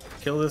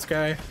kill this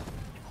guy.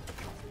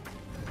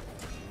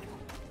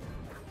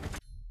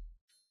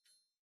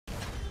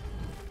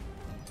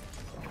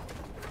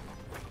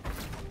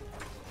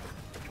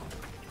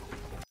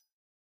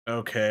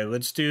 Okay,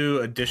 let's do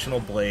additional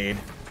blade.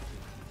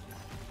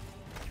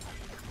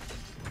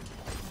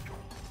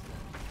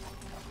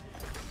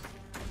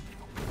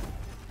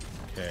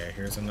 Okay,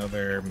 here's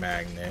another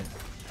magnet.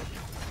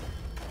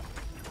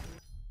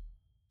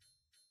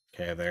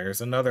 Okay,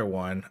 there's another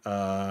one.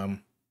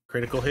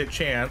 Critical hit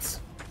chance.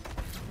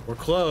 We're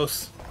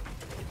close.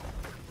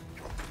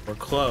 We're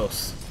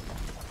close.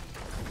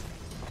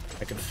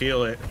 I can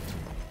feel it.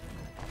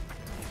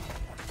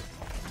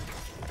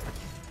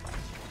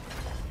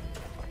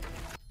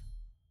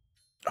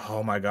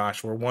 Oh my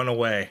gosh, we're one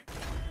away.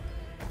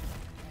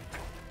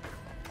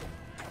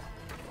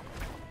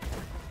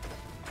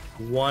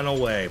 One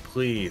away,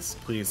 please.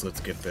 Please, let's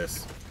get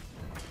this.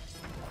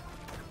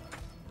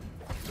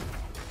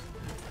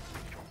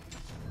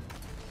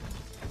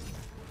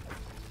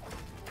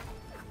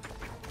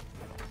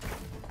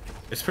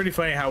 It's pretty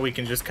funny how we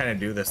can just kind of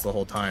do this the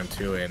whole time,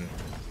 too, and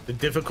the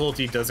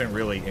difficulty doesn't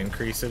really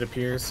increase, it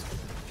appears.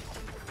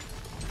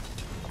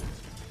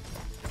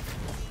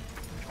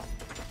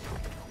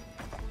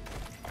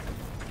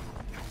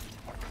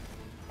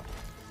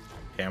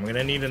 Okay, I'm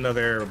gonna need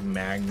another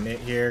magnet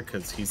here,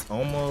 because he's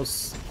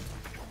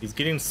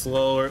getting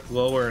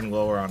lower and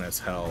lower on his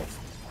health.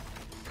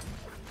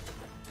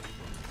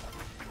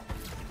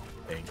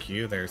 Thank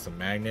you, there's a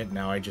magnet.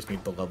 Now I just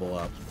need to level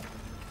up.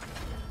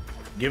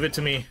 Give it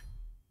to me.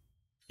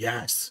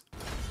 Yes.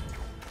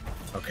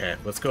 Okay,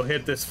 let's go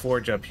hit this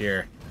forge up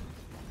here.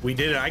 We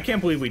did it. I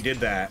can't believe we did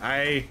that.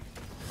 I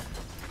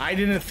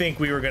didn't think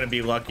we were gonna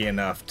be lucky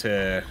enough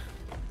to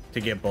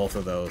get both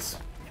of those.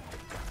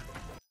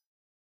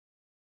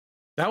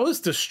 That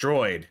was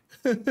destroyed.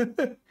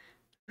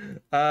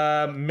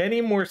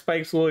 Many more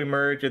spikes will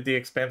emerge at the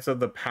expense of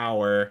the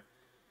power.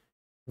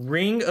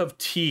 Ring of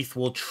Teeth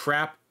will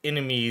trap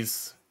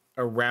enemies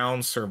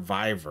around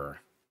Survivor.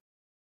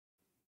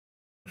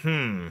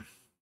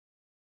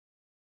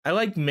 I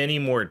like many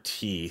more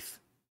teeth.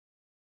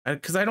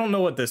 Because I don't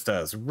know what this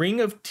does. Ring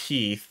of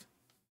Teeth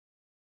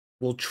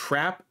will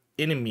trap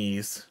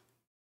enemies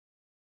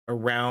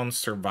around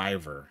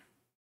Survivor.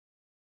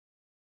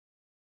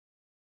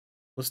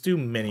 Let's do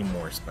many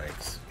more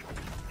spikes.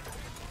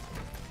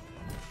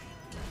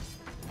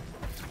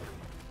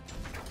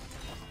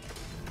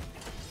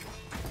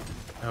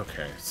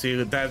 Okay,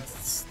 see,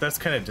 that's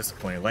kind of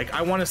disappointing. Like,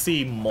 I want to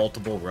see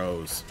multiple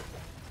rows.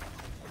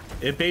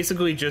 It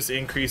basically just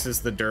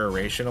increases the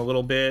duration a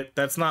little bit.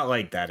 That's not,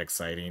 like, that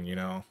exciting, you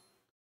know?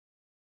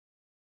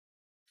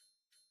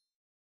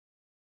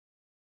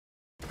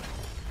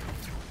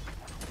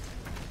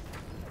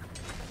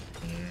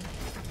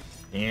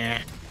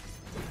 Yeah.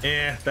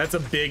 Yeah, that's a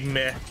big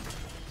meh.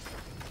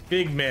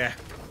 Big meh.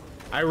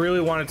 I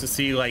really wanted to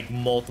see like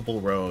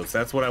multiple rows.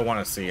 That's what I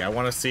want to see. I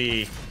want to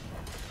see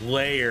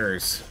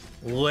layers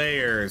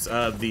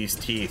of these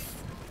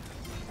teeth.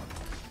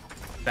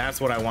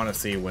 That's what I want to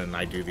see when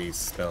I do these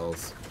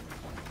spells.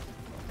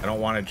 I don't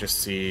want to just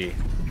see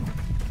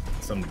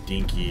some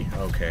dinky.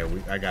 Okay,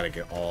 I gotta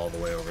get all the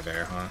way over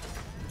there, huh?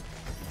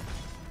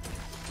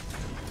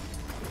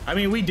 I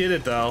mean, we did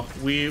it though.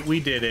 We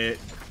did it.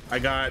 I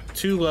got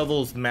 2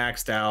 levels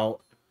maxed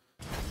out.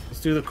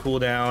 Let's do the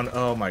cooldown.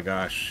 Oh my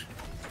gosh.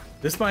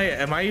 This might,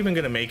 am I even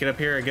gonna make it up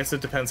here? I guess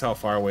it depends how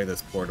far away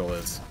this portal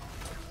is.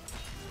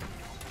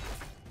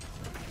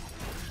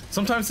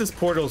 Sometimes this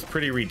portal is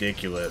pretty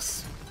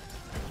ridiculous.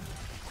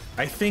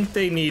 I think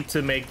they need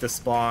to make the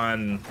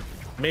spawn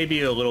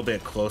maybe a little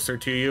bit closer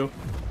to you.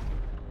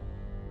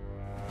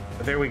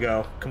 But there we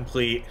go,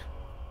 complete.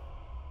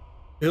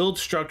 Build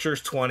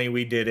structures 20,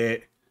 we did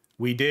it.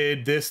 We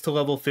did this to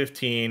level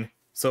 15.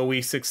 So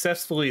we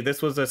successfully,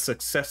 this was a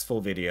successful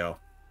video.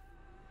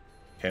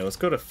 Okay, let's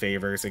go to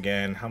favors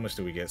again. How much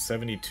do we get?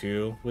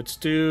 72. Let's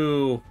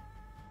do...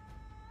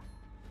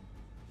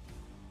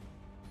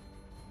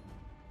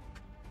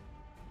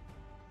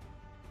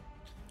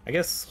 I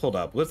guess, hold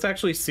up. Let's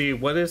actually see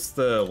what is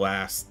the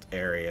last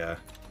area.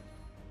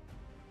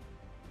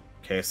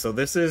 Okay, so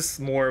this is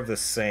more of the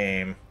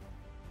same.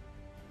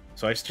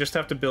 So I just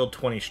have to build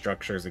 20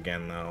 structures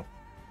again, though.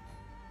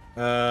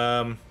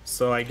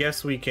 So I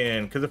guess we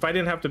can, because if I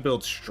didn't have to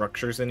build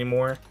structures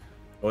anymore,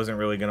 I wasn't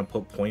really going to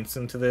put points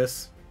into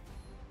this.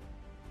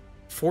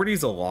 40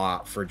 is a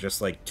lot for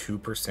just like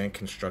 2%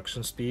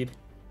 construction speed.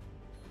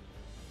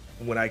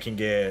 When I can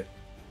get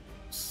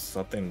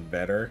something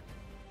better.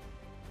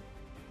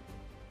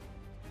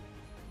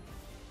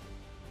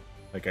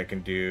 Like I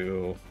can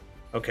do,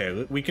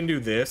 okay, we can do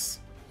this,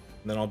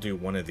 and then I'll do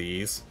one of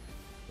these.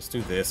 Let's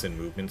do this in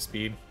movement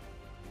speed.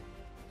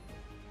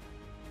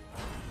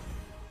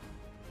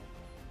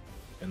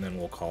 And then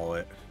we'll call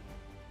it.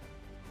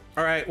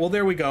 All right, well,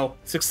 there we go.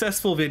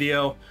 Successful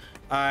video.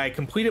 I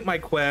completed my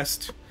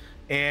quest,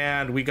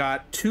 and we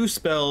got 2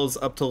 spells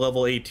up to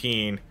level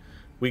 18.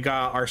 We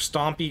got our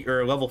Stompy,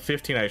 or level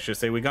 15, I should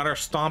say. We got our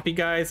Stompy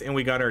guys, and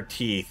we got our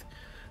teeth.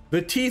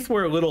 The teeth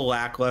were a little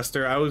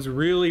lackluster. I was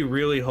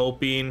really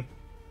hoping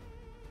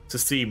to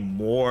see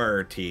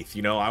more teeth.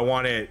 You know, I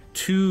wanted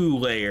 2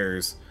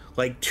 layers,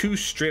 like 2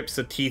 strips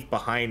of teeth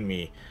behind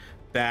me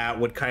that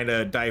would kind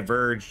of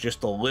diverge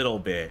just a little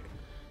bit.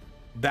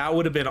 That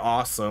would have been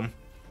awesome.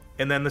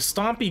 And then the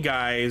Stompy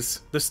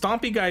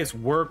guys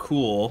were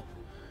cool,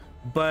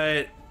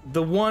 but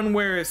the one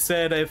where it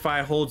said if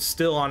I hold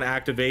still on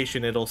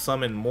activation, it'll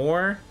summon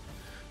more,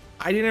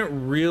 I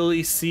didn't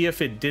really see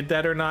if it did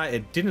that or not.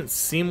 It didn't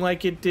seem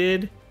like it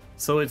did.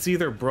 So it's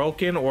either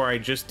broken or I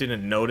just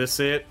didn't notice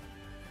it.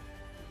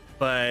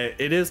 But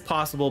it is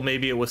possible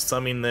maybe it was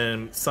summoning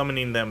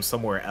them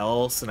somewhere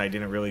else and I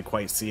didn't really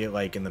quite see it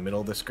like in the middle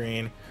of the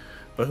screen.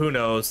 But who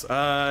knows?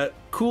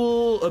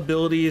 Cool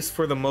abilities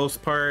for the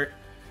most part.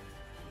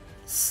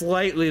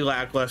 Slightly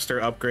lackluster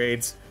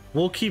upgrades.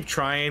 We'll keep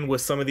trying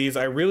with some of these.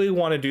 I really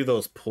want to do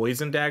those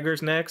poison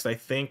daggers next, I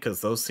think,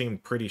 because those seem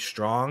pretty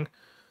strong.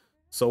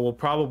 So we'll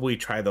probably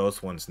try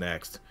those ones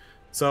next.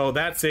 So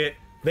that's it.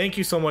 Thank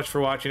you so much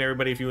for watching,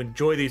 everybody. If you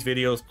enjoy these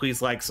videos,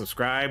 please like,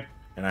 subscribe,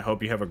 and I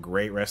hope you have a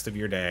great rest of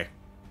your day.